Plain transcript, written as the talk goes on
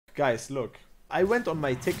Guys, look. I went on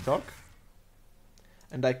my TikTok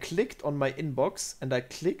and I clicked on my inbox and I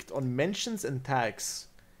clicked on mentions and tags.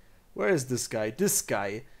 Where is this guy? This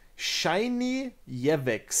guy. Shiny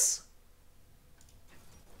Yevex.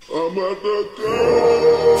 I'm at the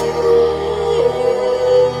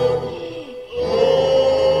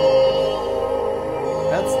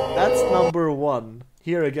That's number one.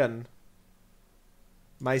 Here again.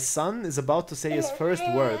 My son is about to say his first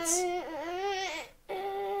words.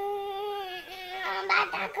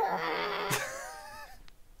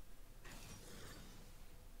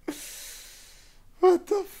 What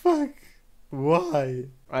the fuck? Why?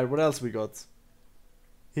 Alright, what else we got?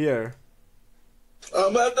 Here.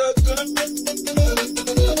 I'm at the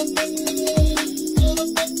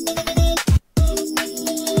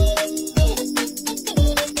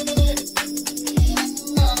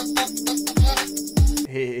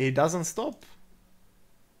He doesn't stop.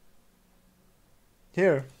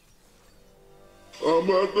 Here. I'm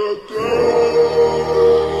at the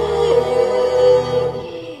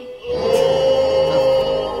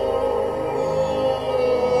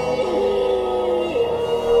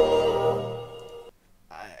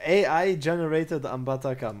AI generated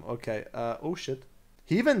Ambatakam. Okay. Oh shit.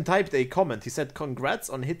 He even typed a comment. He said, "Congrats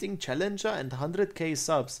on hitting Challenger and 100k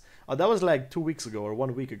subs." Oh, that was like 2 weeks ago or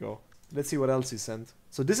 1 week ago. Let's see what else he sent.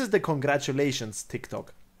 So this is the congratulations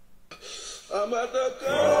TikTok. I'm at the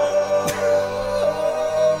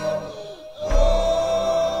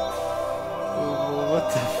What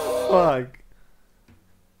the fuck?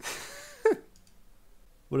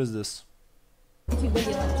 What is this?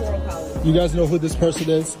 You guys know who this person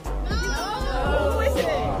is?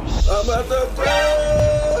 I'm at the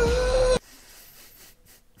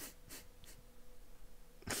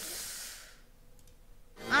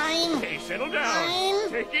Hey, settle down.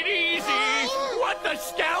 Take it easy. What the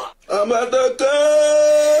scallop? I'm at the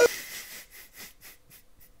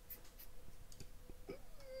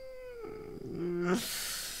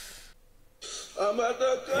I'm at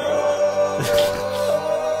the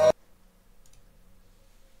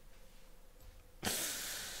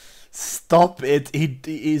Stop it. He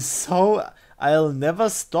is so... I'll never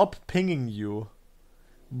stop pinging you.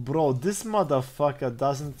 Bro, this motherfucker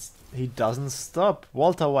doesn't... He doesn't stop.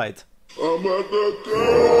 Walter White. I'm at the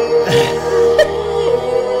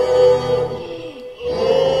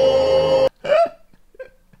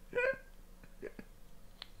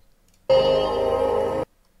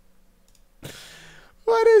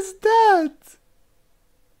What is that?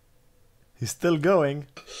 He's still going.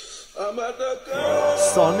 I'm at the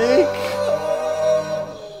Sonic?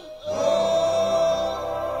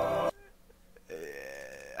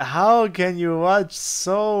 How can you watch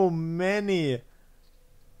so many?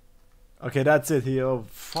 Okay, that's it here. Oh,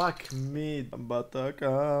 fuck me.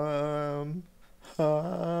 Batakam.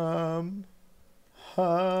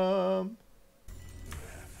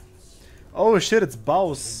 Oh shit, it's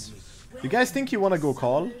Baus. You guys think you wanna go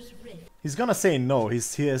call? He's gonna say no. He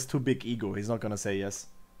has too big ego. He's not gonna say yes.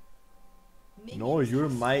 No, you're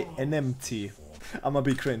my NMT. I'ma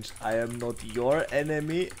be cringe. I am not your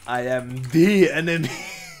enemy. I am the enemy.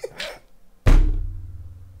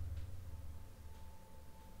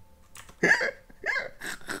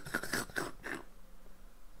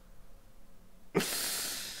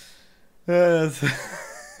 Yes.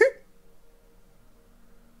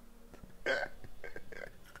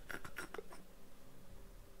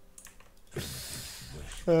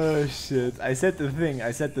 Oh shit. I said the thing.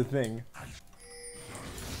 I said the thing.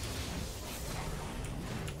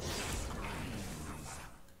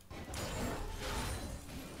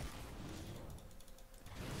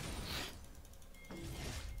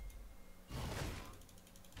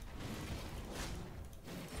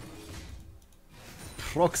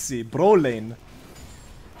 Proxy, bro lane.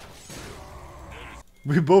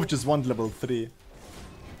 We both just want level 3.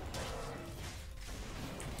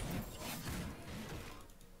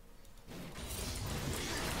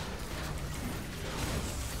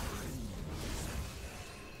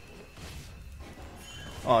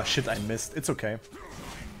 Oh shit, I missed. It's okay.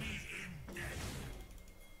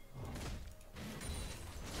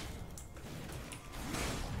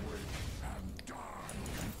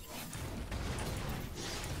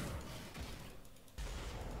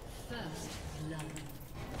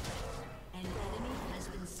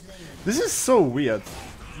 This is so weird.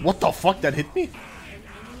 What the fuck? That hit me?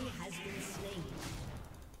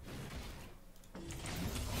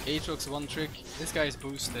 Aatrox one trick. This guy is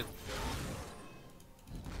boosted.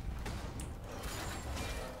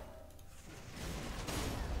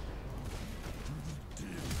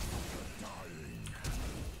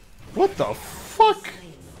 What the fuck?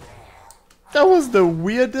 That was the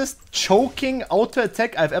weirdest choking auto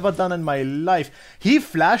attack I've ever done in my life. He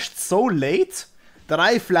flashed so late that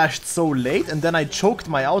I flashed so late and then I choked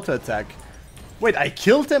my auto attack. Wait, I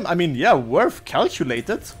killed him? I mean, yeah, worth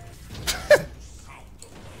calculated.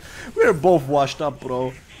 We're both washed up,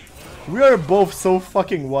 bro. We are both so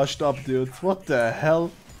fucking washed up, dude. What the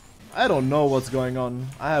hell? I don't know what's going on.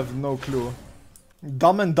 I have no clue.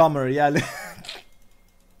 Dumb and Dumber, yeah.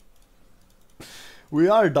 We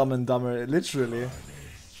are Dumb and Dumber, literally.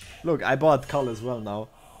 Look, I bought Cull as well now.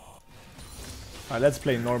 Alright, let's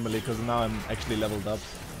play normally, because now I'm actually leveled up.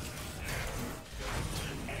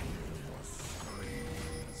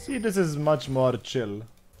 See, this is much more chill.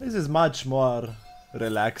 This is much more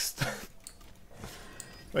relaxed.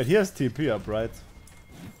 Wait, he has TP up, right?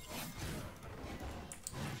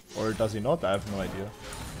 Or does he not? I have no idea.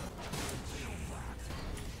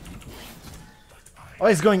 Oh,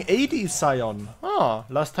 he's going AD Sion. Ah,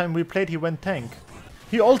 last time we played he went tank.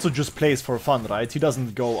 He also just plays for fun, right? He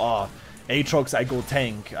doesn't go, Aatrox I go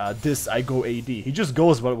tank, this I go AD. He just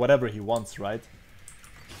goes whatever he wants, right?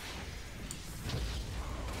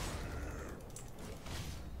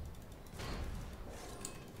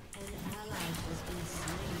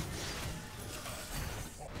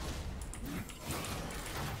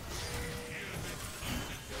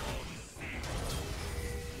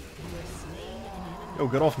 Yo,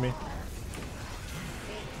 get off me.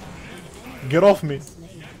 Get off me.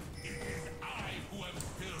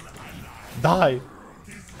 Die.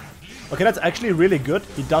 Okay, that's actually really good.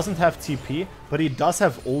 He doesn't have TP, but he does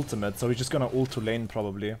have ultimate, so he's just gonna ult to lane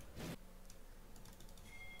probably.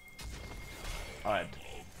 Alright.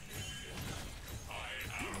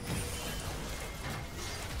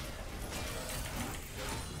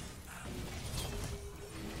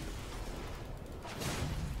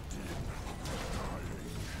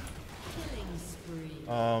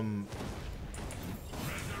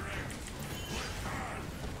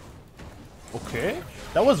 Okay,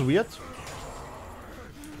 that was weird.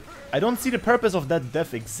 I don't see the purpose of that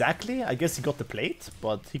death exactly. I guess he got the plate,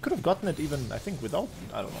 but he could have gotten it even, I think, without.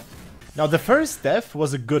 I don't know. Now, the first death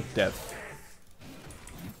was a good death.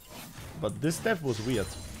 But this death was weird.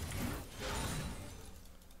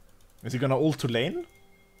 Is he gonna ult to lane?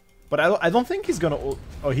 But I don't think he's gonna ult.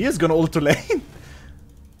 Oh, he is gonna ult to lane.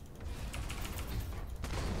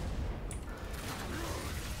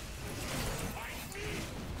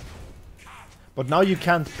 But now you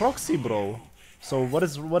can't proxy, bro. So what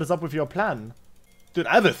is up with your plan? Dude,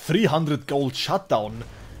 I have a 300 gold shutdown.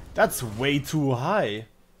 That's way too high.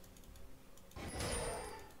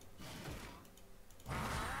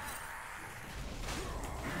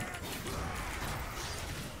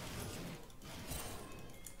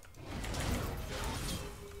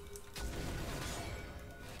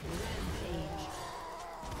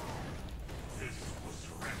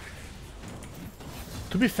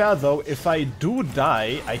 To be fair though, if I do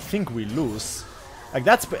die, I think we lose. Like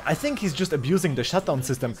I think he's just abusing the shutdown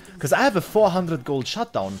system, because I have a 400 gold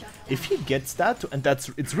shutdown. If he gets that, and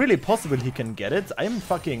it's really possible he can get it, I'm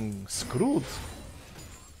fucking screwed.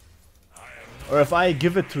 Or if I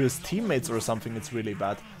give it to his teammates or something, it's really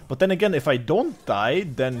bad. But then again, if I don't die,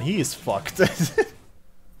 then he is fucked.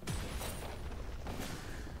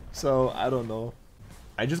 So, I don't know.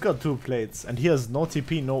 I just got 2 plates, and he has no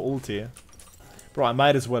TP, no ulti. Bro, I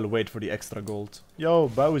might as well wait for the extra gold. Yo,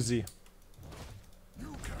 Bowsy.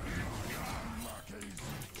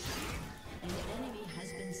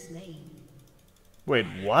 Wait,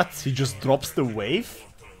 what? He just drops the wave?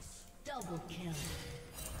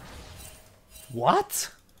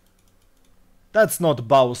 What? That's not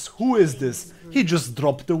Baus. Who is this? He just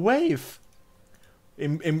dropped the wave.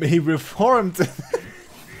 He reformed.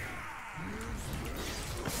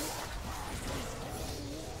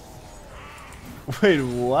 Wait,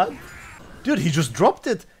 what? Dude, he just dropped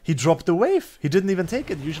it. He dropped the wave. He didn't even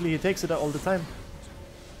take it. Usually he takes it all the time.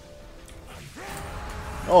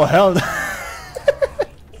 Oh, hell.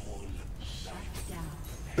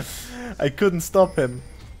 I couldn't stop him.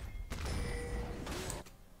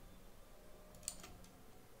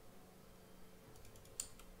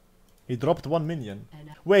 He dropped 1 minion.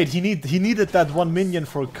 Wait, he needed that 1 minion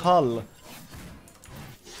for Cull.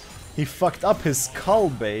 He fucked up his Cull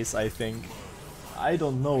base, I think. I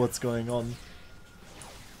don't know what's going on.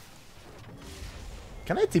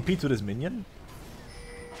 Can I TP to this minion?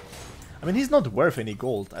 I mean, he's not worth any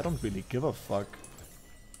gold. I don't really give a fuck.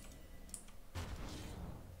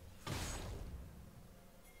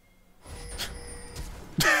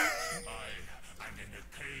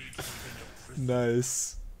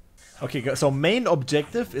 Nice. Okay, so main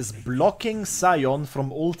objective is blocking Sion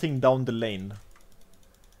from ulting down the lane.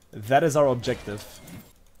 That is our objective.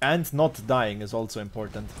 And not dying is also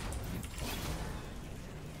important.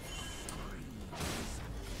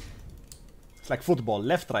 It's like football.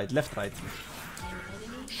 Left, right, left, right.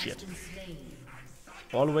 Shit.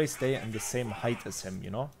 Always stay in the same height as him, you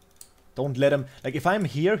know? Don't let him... Like, if I'm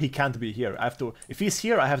here, he can't be here. I have to... If he's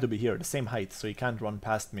here, I have to be here. The same height, so he can't run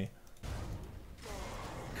past me.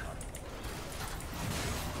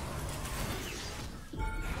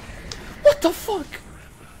 What the fuck?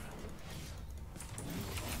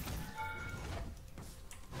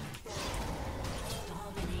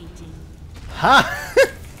 Ha!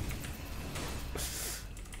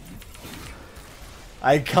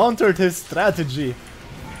 I countered his strategy.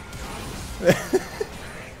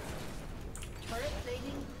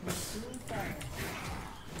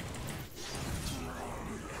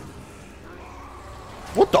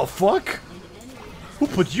 What the fuck? Who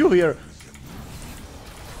put you here?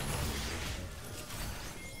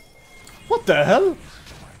 What the hell?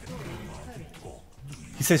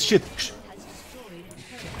 He says shit.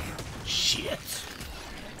 Shit.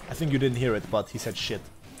 I think you didn't hear it, but he said shit.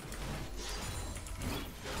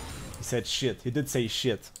 He said shit. He did say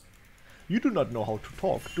shit. You do not know how to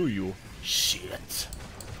talk, do you? Shit.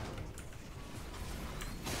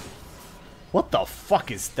 What the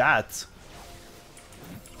fuck is that?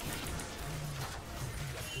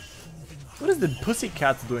 What is the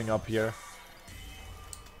pussycat doing up here?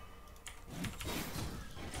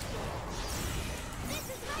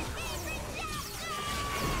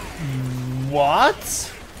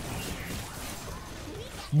 What?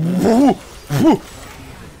 Woo! Woo!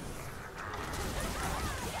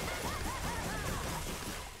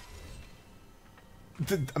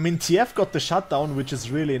 I mean, TF got the shutdown, which is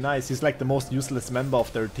really nice. He's like the most useless member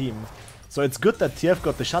of their team. So it's good that TF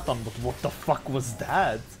got the shutdown, but what the fuck was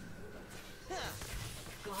that?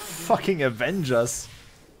 Fucking Avengers.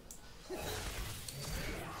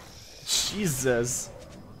 Jesus.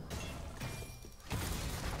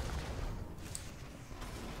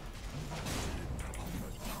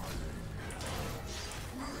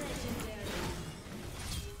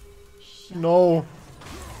 No.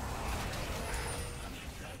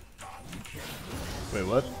 Wait,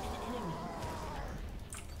 what?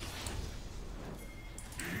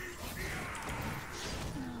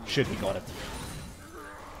 Shit, he got it.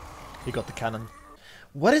 He got the cannon.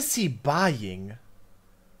 What is he buying?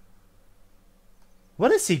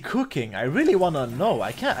 What is he cooking? I really wanna know.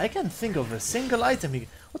 I can't think of a single item he...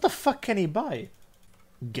 What the fuck can he buy?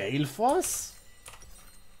 Gale Force?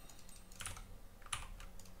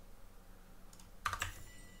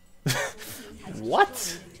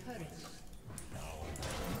 What?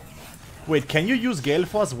 Wait, can you use Gale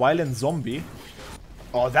Force while in zombie?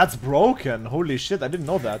 Oh, that's broken. Holy shit, I didn't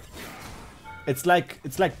know that. It's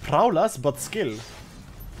like Prowlers, but skill.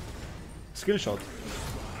 Skill shot.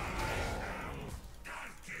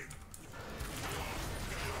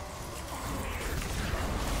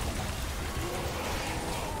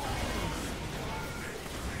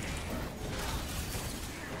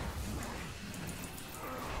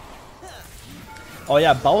 Oh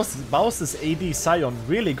yeah, Bauss's AD Scion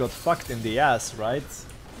really got fucked in the ass, right?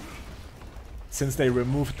 Since they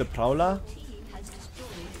removed the Prowler.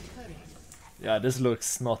 Yeah, this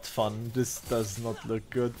looks not fun. This does not look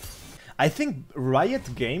good. I think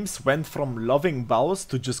Riot Games went from loving Baus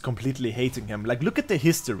to just completely hating him. Like, look at the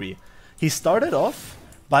history. He started off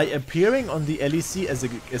by appearing on the LEC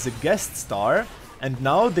as a guest star, and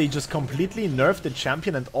now they just completely nerfed the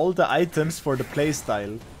champion and all the items for the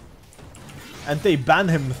playstyle. And they ban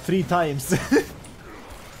him 3 times.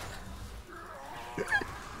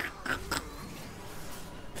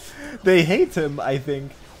 They hate him, I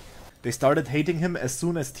think. They started hating him as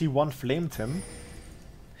soon as T1 flamed him.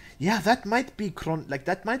 Yeah, that might be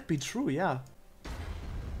that might be true, yeah.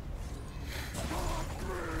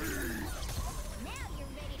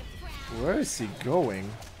 Where is he going?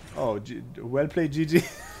 Oh, well played, GG.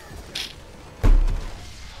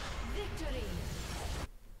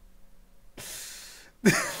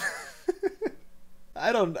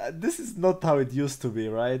 I don't... This is not how it used to be,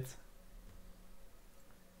 right?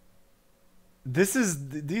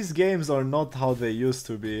 These games are not how they used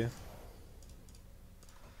to be.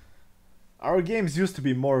 Our games used to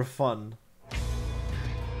be more fun.